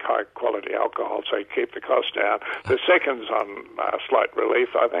only drink high-quality alcohol, so you keep the cost down. The second's on slight relief,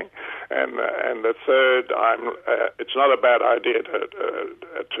 I think. And the third, it's not a bad idea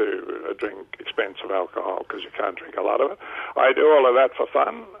to drink expensive alcohol because you can't drink a lot of it. I do all of that for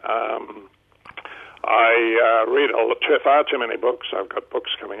fun. I read far too many books. I've got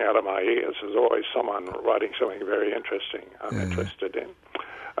books coming out of my ears. There's always someone writing something very interesting I'm interested in.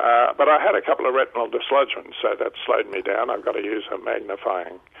 But I had a couple of retinal dislodgements, so that slowed me down. I've got to use a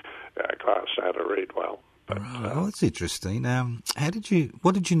magnifying glass now to read well. But, well, that's interesting.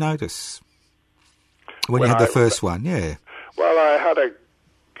 What did you notice when you had the first one? Yeah. Well, I had a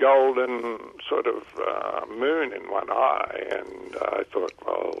golden sort of moon in one eye, and I thought,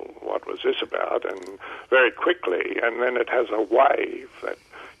 well, what was this about? And very quickly, and then it has a wave that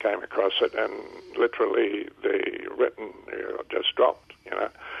came across it, and literally the retina just dropped,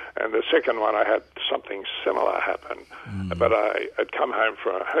 And the second one, I had something similar happen, but I had come home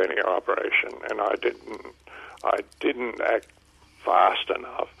from a hernia operation, and I didn't act fast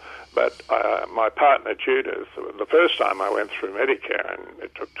enough. But my partner, Judith, the first time I went through Medicare, and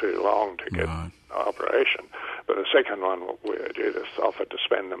it took too long to get an operation. But the second one, where Judith offered to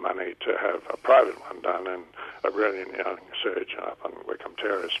spend the money to have a private one done, and a brilliant young surgeon up on Wickham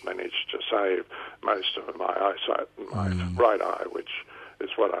Terrace managed to save most of my eyesight in my right eye, which is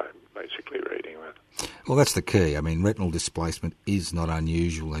what I'm basically reading with. Well, that's the key. I mean, retinal displacement is not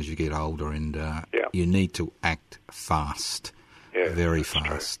unusual as you get older, and you need to act fast. Yeah, very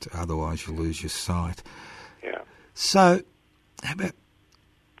fast, otherwise you lose your sight. Yeah. So,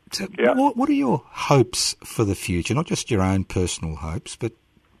 what are your hopes for the future? Not just your own personal hopes, but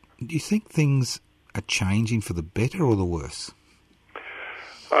do you think things are changing for the better or the worse?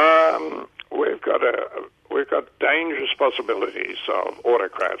 We've got dangerous possibilities of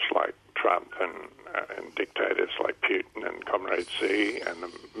autocrats like Trump and dictators like Putin and Comrade Z and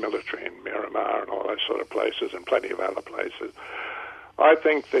the military in Myanmar and all those sort of places and plenty of other places. I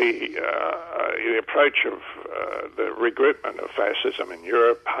think the approach of the regroupment of fascism in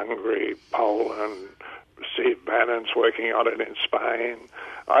Europe, Hungary, Poland, Steve Bannon's working on it in Spain.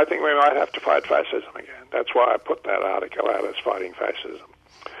 I think we might have to fight fascism again. That's why I put that article out as Fighting Fascism.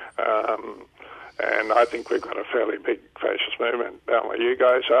 And I think we've got a fairly big fascist movement down where you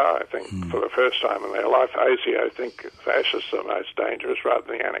guys are. I think for the first time in their life, ASIO think fascists are most dangerous rather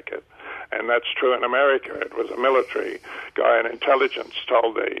than the anarchists. And that's true in America. It was a military guy in intelligence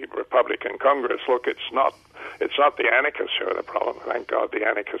told the Republican Congress, look, it's not the anarchists who are the problem. Thank God the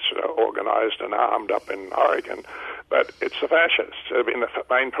anarchists are organized and armed up in Oregon. But it's the fascists who have been the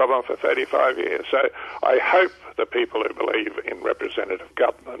main problem for 35 years. So I hope the people who believe in representative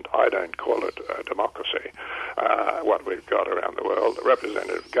government, I don't call it a democracy, what we've got around the world,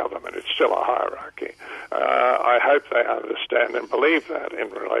 representative government, it's still a hierarchy. I hope they understand and believe that in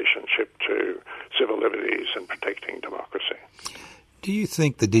relationship to civil liberties and protecting democracy. Do you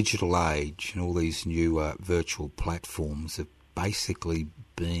think the digital age and all these new virtual platforms have basically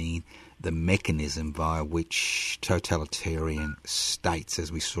been the mechanism via which totalitarian states,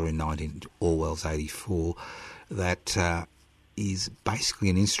 as we saw in Orwell's 84, that is basically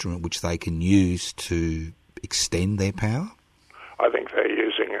an instrument which they can use to extend their power? I think they're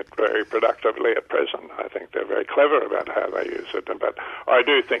using using it very productively at present. I think they're very clever about how they use it. But I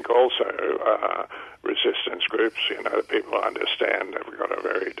do think also resistance groups, people understand that we've got a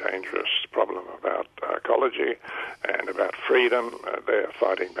very dangerous problem about ecology and about freedom. They're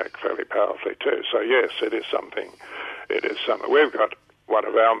fighting back fairly powerfully too. So yes, it is something. We've got one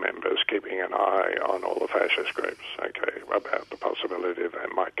of our members keeping an eye on all the fascist groups, about the possibility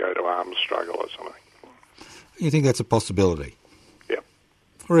they might go to arms struggle or something. You think that's a possibility? Yep.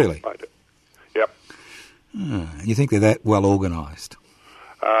 Really? I do. Yep. You think they're that well organised?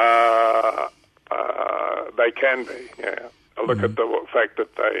 They can be, yeah. Look at the fact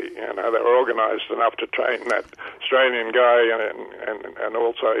that they were organised enough to train that Australian guy and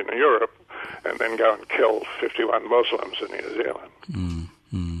also in Europe, and then go and kill 51 Muslims in New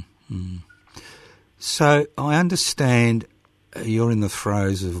Zealand. So I understand you're in the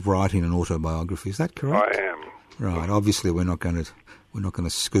throes of writing an autobiography. Is that correct? I am. Right. Obviously, we're not going to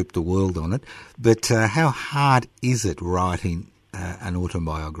scoop the world on it. But how hard is it writing an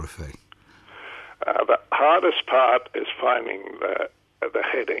autobiography? The hardest part is finding the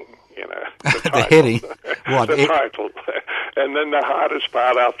heading, the title. The heading? What? The title. And then the hardest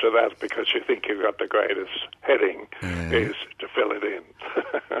part after that, because you think you've got the greatest heading, is to fill it in.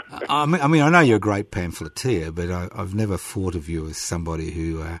 I mean, I know you're a great pamphleteer, but I've never thought of you as somebody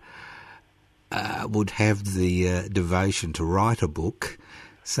who would have the devotion to write a book.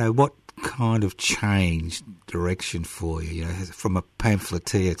 So what kind of changed direction for you, from a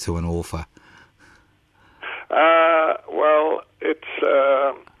pamphleteer to an author? Well,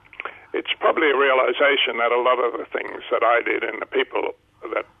 it's probably a realization that a lot of the things that I did and the people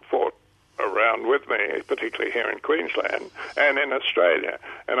that fought around with me, particularly here in Queensland and in Australia,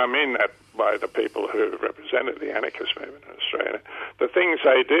 and I mean that by the people who represented the anarchist movement in Australia, the things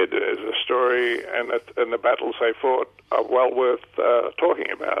they did as a story and the battles they fought are well worth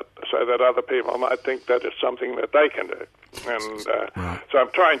talking about, so that other people might think that it's something that they can do. And so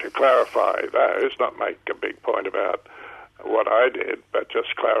I'm trying to clarify those, not make a big point about what I did, but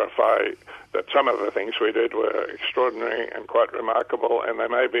just clarify that some of the things we did were extraordinary and quite remarkable, and they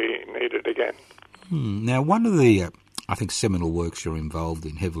may be needed again. Now, one of the, I think, seminal works you're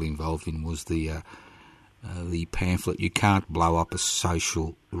heavily involved in, was the pamphlet, You Can't Blow Up a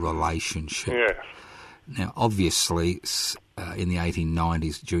Social Relationship. Yes. Now, obviously, in the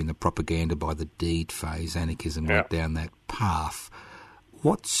 1890s, during the propaganda by the deed phase, anarchism went down that path.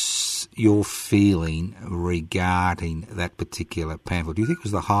 What's your feeling regarding that particular pamphlet? Do you think it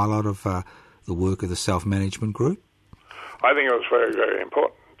was the highlight of the work of the self-management group? I think it was a very, very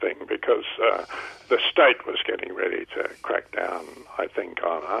important thing, because the state was getting ready to crack down, I think,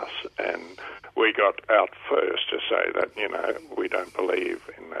 on us, and we got out first to say that, we don't believe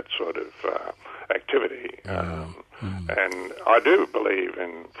in that sort of activity. And I do believe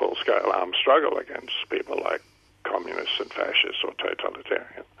in full-scale armed struggle against people like communists and fascists or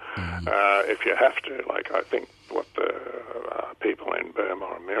totalitarian. If you have to, like I think what the people in Burma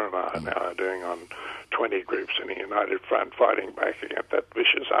or Myanmar now are doing on 20 groups in the United Front fighting back against that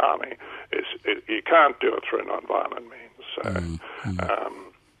vicious army, you can't do it through non-violent means.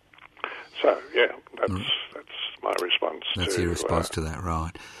 So, that's my response. That's your response to that,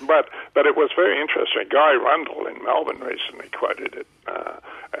 right? But it was very interesting. Guy Rundle in Melbourne recently quoted it,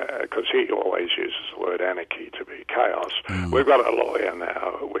 because he always uses the word anarchy to be chaos. We've got a lawyer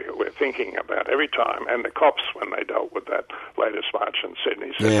now. We're thinking about every time, and the cops, when they dealt with that latest march in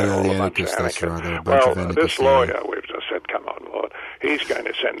Sydney, said they're all a bunch of anarchists. Right, well, this lawyer, we've just said, come on, Lord, he's going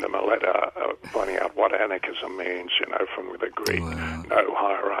to send them a letter pointing out what anarchism means, from the Greek, no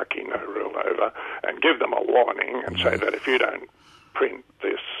hierarchy, no rule over, and give them a warning and say that if you don't print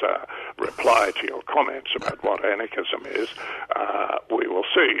this reply to your comments about what anarchism is, we will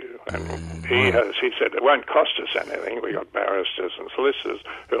sue you. And he said it won't cost us anything. We got barristers and solicitors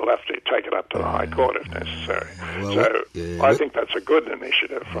who'll have to take it up to the High Court if necessary. I think that's a good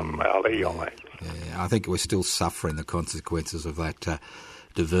initiative from our legal men. I think we're still suffering the consequences of that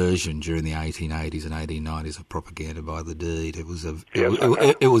diversion during the 1880s and 1890s of propaganda by the deed. It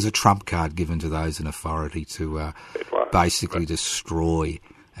was a trump card given to those in authority to basically destroy.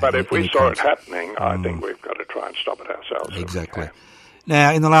 But if we saw it happening, I think we've got to try and stop it ourselves. Exactly.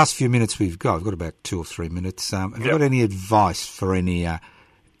 Now, in the last few minutes we've got about 2 or 3 minutes. Have you got any advice for any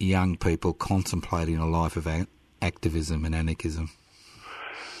young people contemplating a life of activism and anarchism?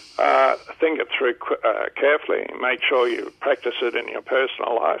 Think it through carefully. Make sure you practice it in your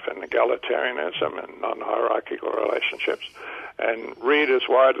personal life and egalitarianism and non-hierarchical relationships, and read as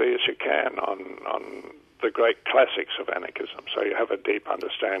widely as you can on the great classics of anarchism, so you have a deep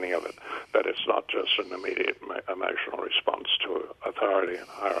understanding of it, that it's not just an immediate emotional response to authority and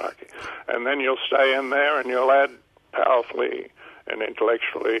hierarchy. And then you'll stay in there and you'll add powerfully and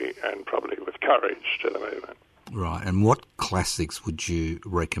intellectually and probably with courage to the movement. Right, and what classics would you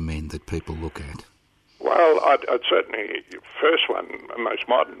recommend that people look at? Well, I'd certainly, first one, most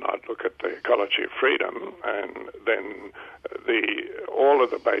modern, I'd look at the Ecology of Freedom, and then all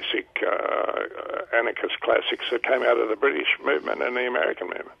of the basic anarchist classics that came out of the British movement and the American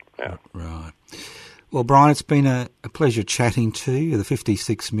movement. Yeah. Right. Well, Brian, it's been a pleasure chatting to you. The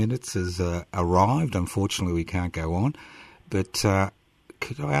 56 minutes has arrived. Unfortunately, we can't go on. But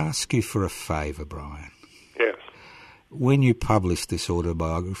could I ask you for a favour, Brian? Yes. When you publish this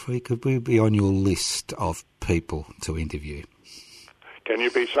autobiography, could we be on your list of people to interview? Can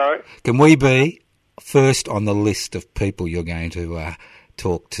you be sorry? Can we be first on the list of people you're going to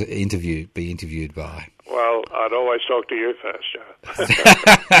be interviewed by? Well, I'd always talk to you first, Joe.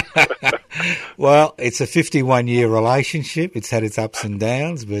 Well, it's a 51-year relationship. It's had its ups and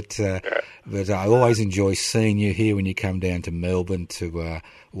downs, but I always enjoy seeing you here when you come down to Melbourne to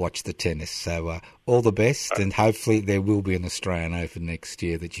watch the tennis. So all the best, and hopefully there will be an Australian Open next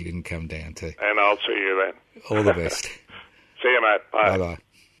year that you can come down to. And I'll see you then. All the best. See you, mate. Bye. Bye-bye.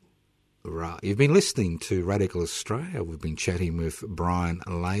 Right. You've been listening to Radical Australia. We've been chatting with Brian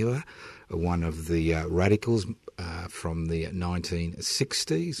Laver, one of the radicals from the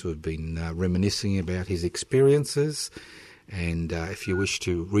 1960s. We've been reminiscing about his experiences. And if you wish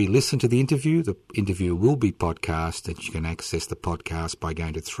to re-listen to the interview will be podcast, and you can access the podcast by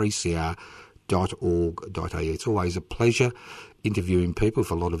going to 3cr.org.au. It's always a pleasure interviewing people with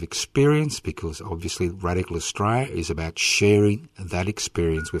a lot of experience, because obviously Radical Australia is about sharing that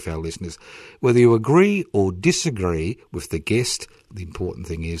experience with our listeners. Whether you agree or disagree with the guest, the important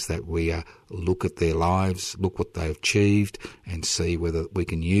thing is that we look at their lives, look what they've achieved, and see whether we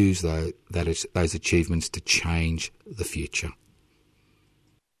can use those achievements to change the future.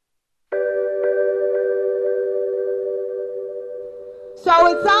 So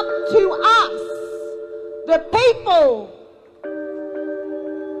it's up to us, the people.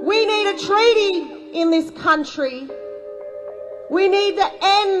 We need a treaty in this country. We need the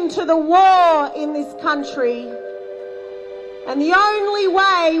end to the war in this country. And the only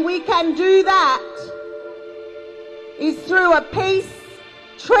way we can do that is through a peace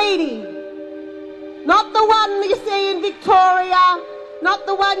treaty. Not the one you see in Victoria, not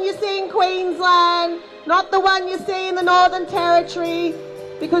the one you see in Queensland, not the one you see in the Northern Territory,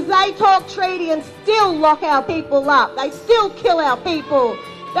 because they talk treaty and still lock our people up. They still kill our people.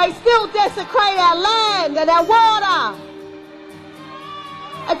 They still desecrate our land and our water.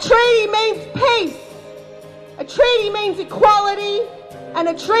 A treaty means peace. A treaty means equality. And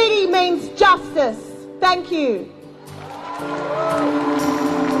a treaty means justice. Thank you.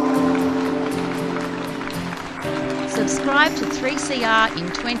 Subscribe to 3CR in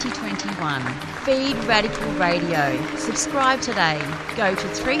 2021. Feed Radical Radio. Subscribe today. Go to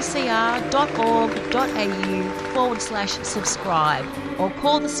 3cr.org.au/subscribe or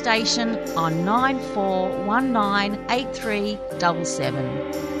call the station on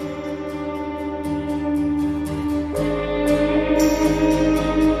 94198377.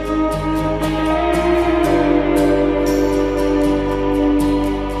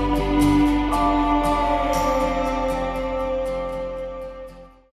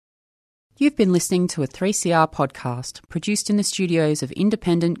 You've been listening to a 3CR podcast produced in the studios of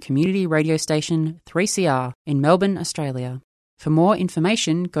independent community radio station 3CR in Melbourne, Australia. For more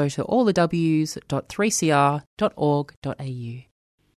information, go to allthews.3cr.org.au.